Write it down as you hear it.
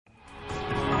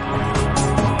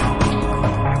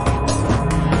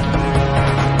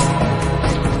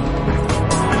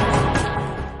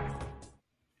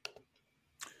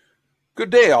Good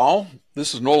day, all.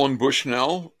 This is Nolan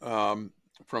Bushnell from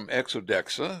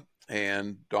Exodexa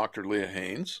and Dr. Leah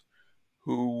Haynes,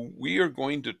 who we are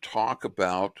going to talk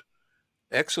about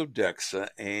Exodexa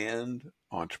and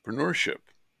entrepreneurship.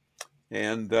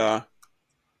 And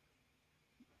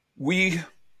we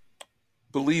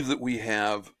believe that we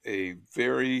have a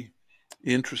very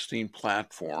interesting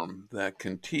platform that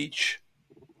can teach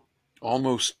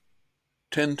almost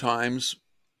 10 times,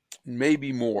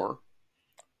 maybe more,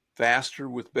 faster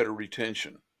with better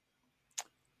retention.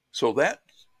 So that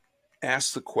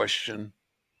asks the question,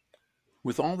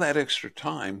 with all that extra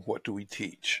time, what do we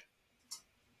teach?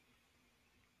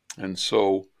 And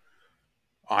so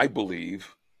I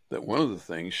believe that one of the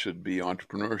things should be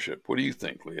entrepreneurship. What do you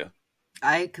think, Leah?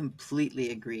 I completely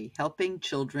agree. Helping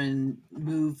children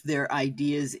move their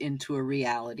ideas into a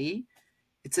reality.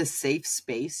 It's a safe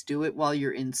space. Do it while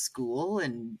you're in school,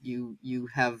 and you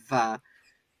have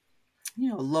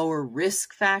lower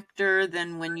risk factor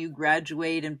than when you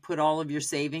graduate and put all of your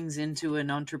savings into an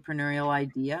entrepreneurial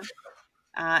idea.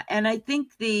 And I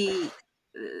think the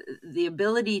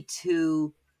ability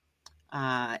to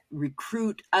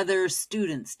recruit other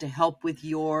students to help with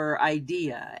your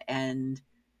idea. And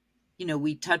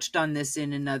we touched on this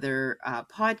in another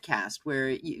podcast where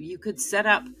you could set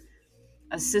up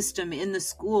a system in the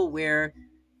school where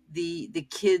the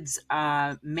kids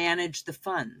manage the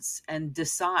funds and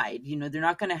decide. They're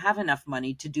not going to have enough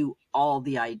money to do all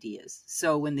the ideas.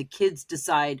 So when the kids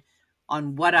decide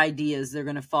on what ideas they're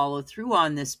going to follow through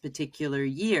on this particular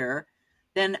year,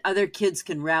 then other kids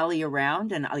can rally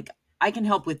around and, like, I can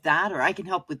help with that, or I can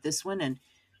help with this one, and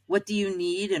what do you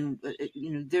need? And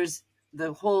there's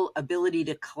the whole ability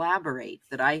to collaborate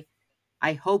that I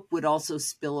hope would also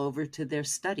spill over to their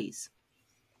studies.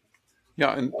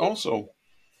 Yeah, and also,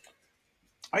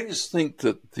 I just think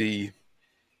that a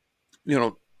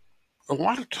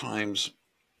lot of times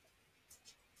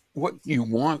what you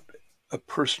want a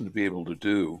person to be able to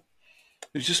do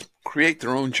is just create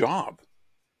their own job.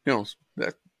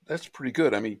 That's pretty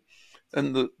good. I mean,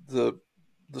 and the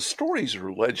stories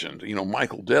are legend.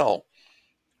 Michael Dell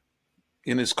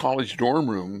in his college dorm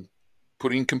room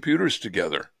putting computers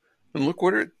together, and look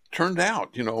what it turned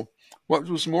out. What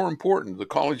was more important, the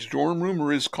college dorm room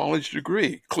or his college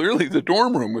degree? Clearly, the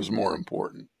dorm room was more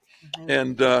important.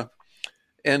 Mm-hmm.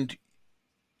 And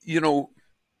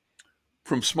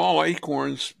from small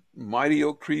acorns, mighty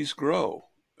oak trees grow.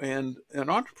 And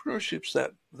entrepreneurship's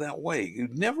that way.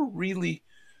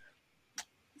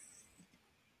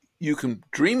 You can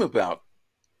dream about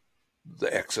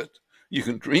the exit, you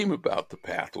can dream about the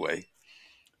pathway,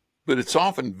 but it's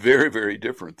often very, very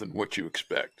different than what you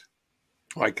expect.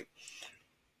 Like,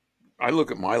 I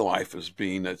look at my life as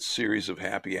being a series of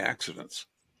happy accidents.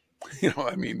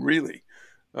 Really.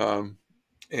 And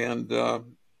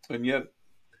yet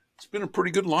it's been a pretty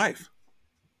good life.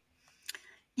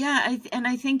 Yeah,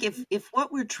 I think if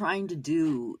what we're trying to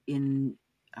do in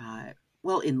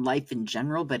life in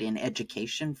general, but in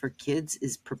education for kids,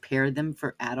 is prepare them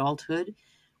for adulthood,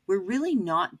 we're really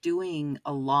not doing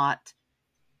a lot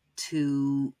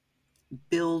to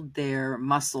build their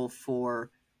muscle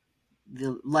for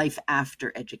the life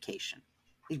after education.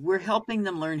 We're helping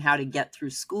them learn how to get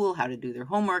through school, how to do their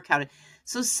homework,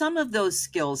 so some of those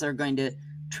skills are going to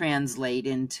translate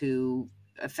into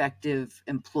effective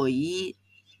employee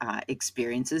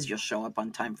experiences. You'll show up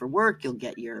on time for work, you'll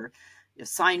get your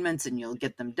assignments, and you'll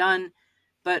get them done.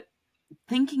 But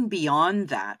thinking beyond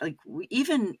that, like,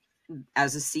 even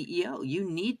as a CEO, you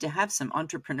need to have some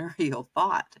entrepreneurial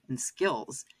thought and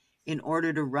skills in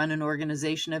order to run an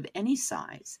organization of any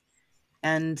size.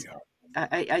 And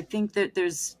I think that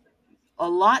there's a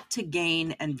lot to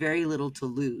gain and very little to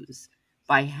lose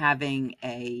by having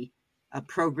a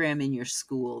program in your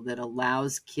school that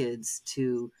allows kids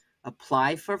to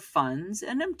apply for funds.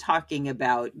 And I'm talking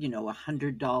about,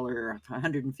 $100,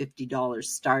 $150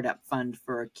 startup fund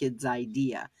for a kid's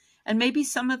idea. And maybe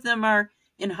some of them are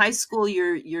in high school,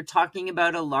 you're talking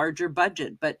about a larger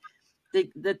budget, but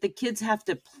that the kids have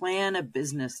to plan a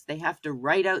business. They have to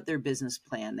write out their business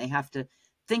plan. They have to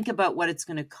think about what it's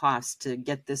going to cost to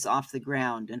get this off the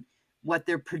ground and what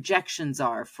their projections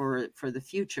are for the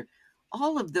future.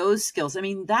 All of those skills. I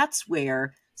mean, that's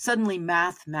where suddenly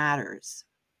math matters.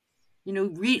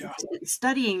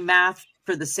 Studying math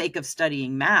for the sake of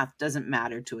studying math doesn't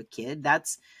matter to a kid.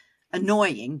 That's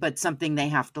annoying, but something they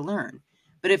have to learn.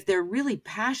 But if they're really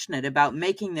passionate about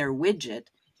making their widget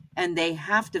and they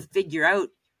have to figure out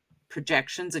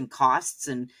projections and costs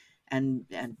and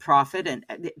profit, and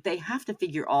they have to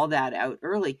figure all that out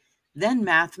early, then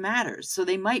math matters. So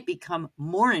they might become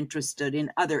more interested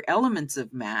in other elements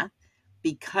of math,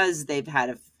 because they've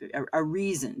had a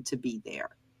reason to be there.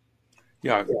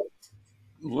 Yeah,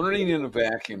 learning in a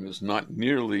vacuum is not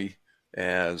nearly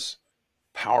as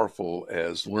powerful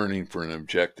as learning for an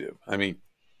objective. I mean,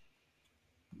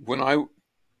 when I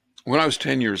when I was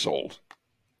 10 years old,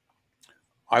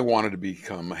 I wanted to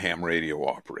become a ham radio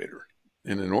operator.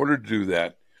 And in order to do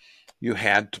that, you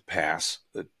had to pass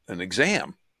an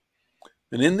exam.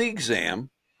 And in the exam,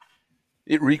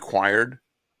 it required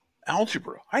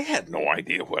algebra. I had no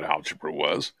idea what algebra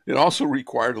was. It also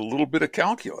required a little bit of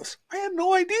calculus. I had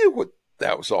no idea what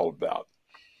that was all about.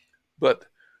 But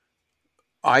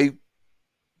I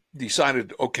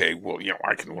decided, okay, well,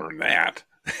 I can learn that.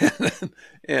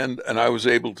 and I was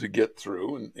able to get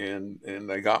through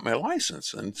and I got my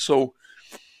license. And so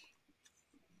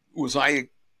was I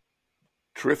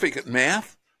terrific at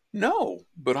math? No,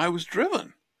 but I was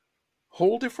driven.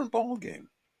 Whole different ball game.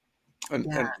 And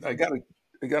Yeah. I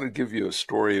gotta give you a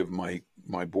story of my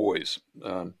boys.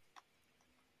 I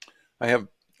have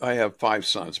I have five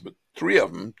sons, but three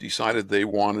of them decided they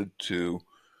wanted to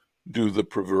do the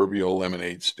proverbial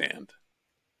lemonade stand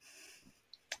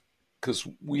because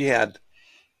we had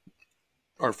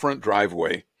our front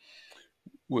driveway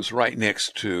was right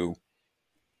next to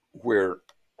where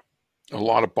a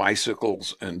lot of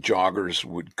bicycles and joggers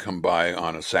would come by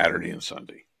on a Saturday and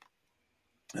Sunday.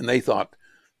 And they thought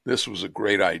this was a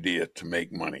great idea to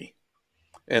make money.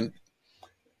 And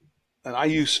and I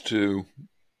used to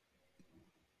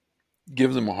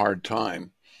give them a hard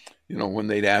time. When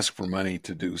they'd ask for money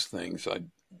to do things,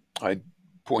 I'd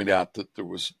point out that there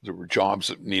were jobs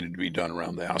that needed to be done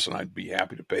around the house, and I'd be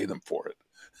happy to pay them for it.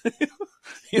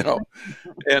 you know,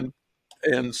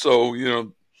 and so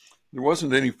there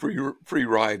wasn't any free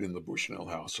ride in the Bushnell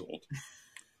household.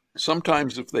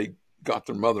 Sometimes if they got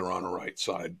their mother on the right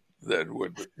side, that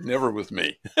would, but never with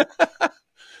me.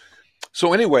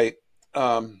 So anyway,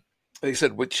 they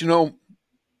said, but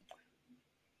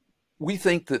we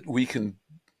think that we can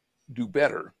do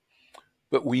better,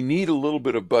 but we need a little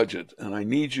bit of budget, and I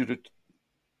need you to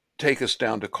take us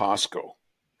down to Costco.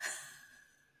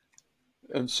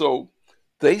 And so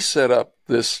they set up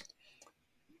this.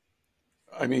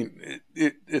 I mean,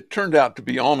 it turned out to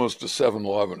be almost a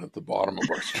 7-Eleven at the bottom of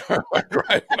our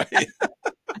driveway.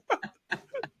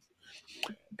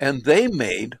 And they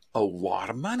made a lot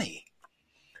of money.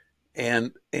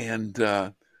 And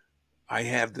I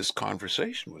had this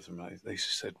conversation with them. They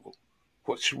said, well,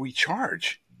 what should we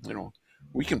charge?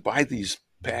 We can buy these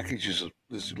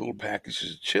little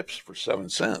packages of chips for 7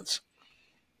 cents.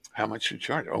 How much should you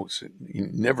charge? Oh, so you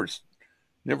never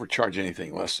charge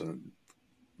anything less than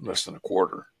a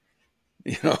quarter,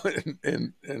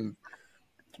 and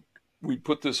we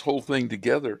put this whole thing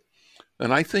together.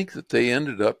 And I think that they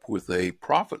ended up with a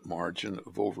profit margin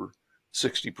of over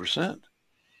 60%.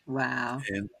 Wow.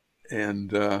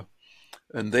 And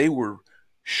they were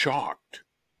shocked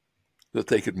that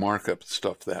they could mark up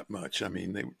stuff that much. I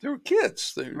mean, they were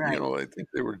kids. Right. I think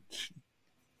they were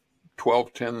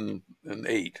 12, 10, and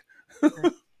 8.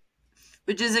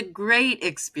 Which is a great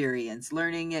experience,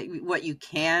 learning what you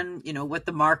can, what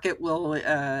the market will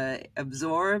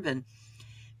absorb. And,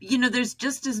 there's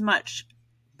just as much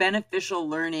beneficial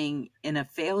learning in a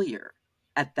failure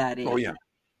at that age Oh yeah,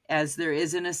 as there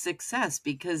is in a success,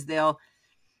 because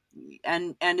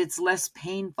and it's less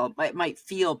painful. It might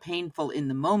feel painful in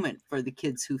the moment for the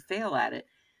kids who fail at it,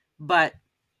 but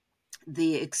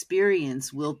the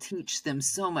experience will teach them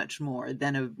so much more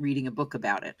than reading a book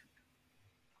about it.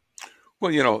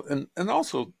 well, and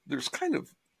also there's kind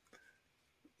of,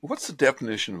 what's the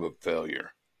definition of a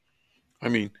failure? I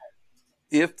mean,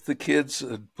 if the kids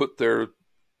had put their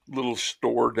little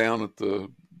store down at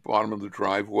the bottom of the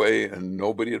driveway and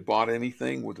nobody had bought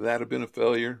anything, would that have been a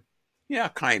failure? Yeah,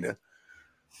 kind of.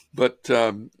 But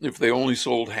if they only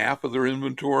sold half of their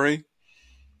inventory,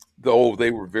 though, they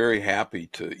were very happy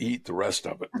to eat the rest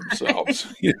of it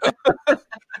themselves.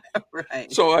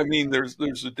 Right. So I mean, there's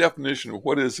a definition of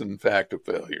what is in fact a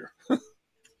failure.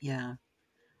 Yeah.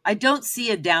 I don't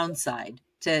see a downside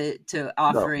to No.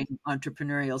 offering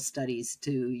entrepreneurial studies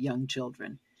to young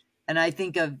children. And I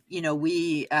think of,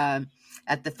 we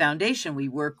at the foundation, we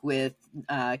work with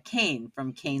Kane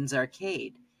from Kane's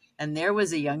Arcade. And there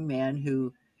was a young man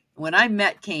who, when I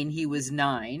met Kane, he was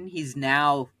 9. He's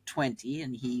now 20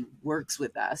 and he works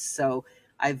with us. So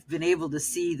I've been able to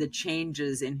see the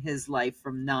changes in his life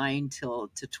from 9 to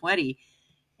 20.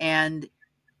 And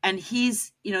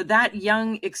he's, that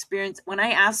young experience. When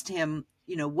I asked him,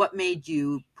 what made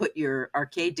you put your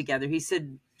arcade together, he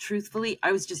said, truthfully,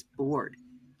 I was just bored.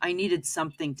 I needed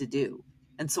something to do.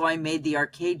 And so I made the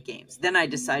arcade games. Then I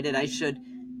decided I should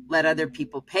let other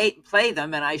people play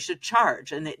them, and I should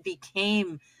charge. And it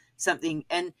became something.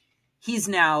 And he's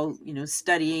now,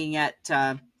 studying at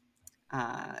uh,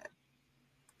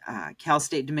 Cal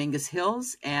State Dominguez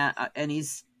Hills, and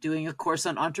he's doing a course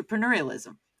on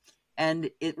entrepreneurialism.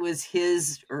 And it was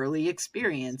his early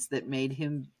experience that made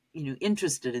him,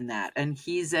 interested in that. And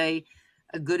he's a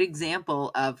good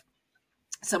example of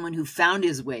someone who found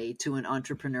his way to an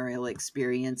entrepreneurial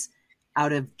experience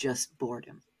out of just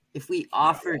boredom. If we Yeah.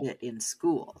 offered it in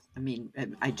school, I mean,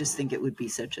 I just think it would be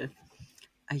such a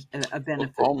Well,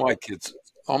 benefit. all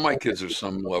my kids are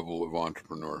some level of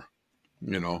entrepreneur,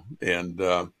 and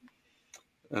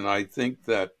I think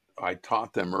that I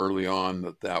taught them early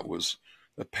on that was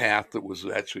a path that was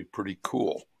actually pretty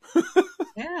cool.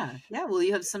 Yeah, yeah. Well,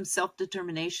 you have some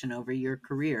self-determination over your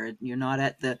career. You're not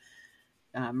at the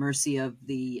mercy of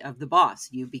the boss.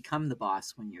 You become the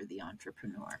boss when you're the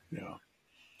entrepreneur. Yeah.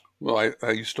 Well,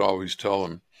 I used to always tell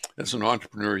them, as an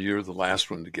entrepreneur, you're the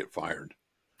last one to get fired.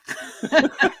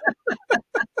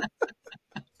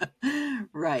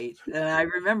 Right. And I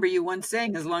remember you once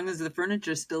saying, as long as the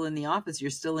furniture's still in the office, you're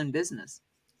still in business.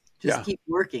 Just Yeah, keep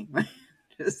working.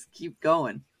 Just keep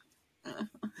going.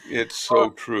 it's Well, so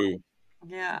true.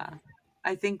 yeah.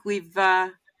 I think we've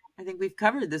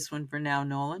covered this one for now,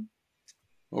 Nolan.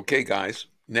 Okay, guys.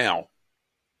 Now,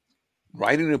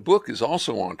 writing a book is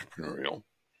also entrepreneurial.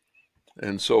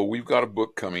 And so we've got a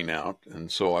book coming out.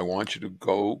 And so I want you to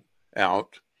go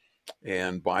out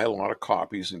and buy a lot of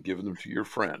copies and give them to your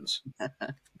friends. You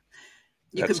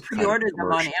can That's kind of pre-order them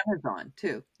on commercial. Amazon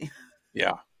too.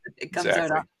 Yeah, It comes out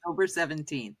exactly. October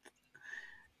 17th.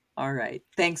 All right.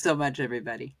 Thanks so much,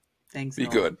 everybody. Thanks, Be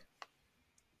Nolan. good.